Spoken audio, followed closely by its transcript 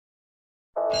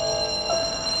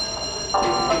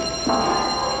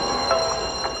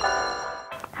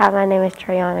Hi, my name is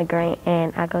Treyona Grant,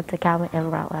 and I go to Calvin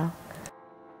and Broadwell.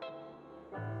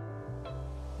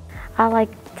 I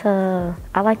like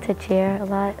to cheer a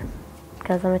lot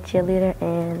because I'm a cheerleader,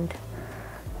 and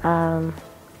I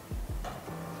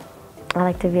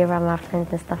like to be around my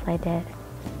friends and stuff like that.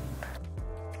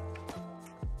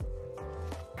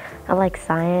 I like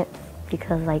science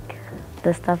because like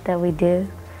the stuff that we do,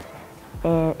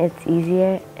 and it's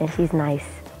easier, and she's nice.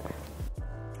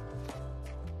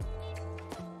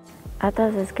 I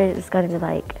thought this grade was gonna be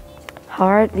like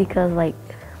hard because like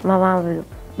my mom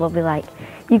will be like,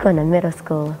 "You going to middle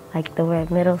school?" Like the word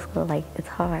middle school, like it's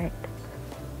hard.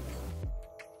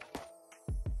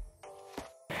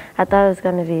 I thought it was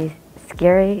gonna be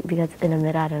scary because it's in the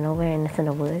middle out of nowhere and it's in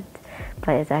the woods,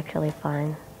 but it's actually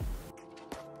fun.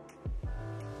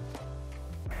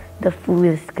 The food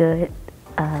is good.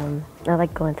 I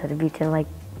like going to the beach and like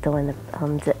doing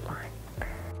the zip line.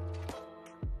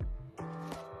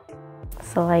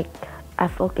 So like I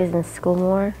focus in school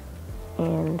more,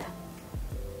 and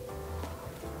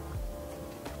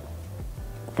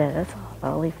that's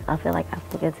all. I feel like I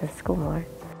focus in school more.